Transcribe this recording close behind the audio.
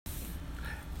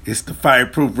It's the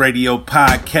Fireproof Radio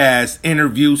Podcast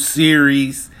interview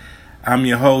series. I'm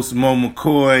your host, Mo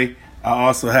McCoy. I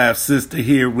also have Sister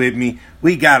here with me.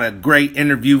 We got a great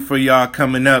interview for y'all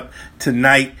coming up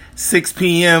tonight, 6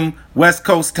 p.m. West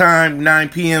Coast time, 9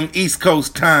 p.m. East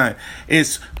Coast time.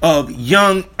 It's of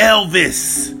Young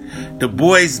Elvis. The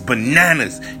boy's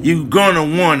bananas. You're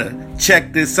gonna wanna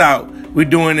check this out. We're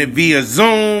doing it via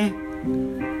Zoom,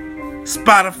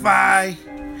 Spotify,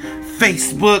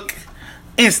 Facebook,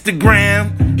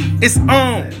 Instagram. It's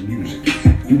on.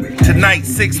 Tonight,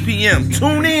 6 p.m.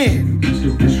 Tune in.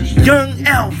 Young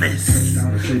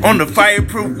Elvis on the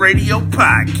Fireproof Radio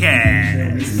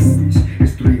Podcast.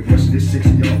 It's 3 of us, this 6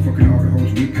 of y'all fucking all the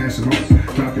hoes, we pass them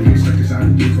off. Dropping these suckers out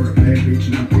of the for a bad bitch,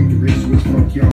 and I'm thinking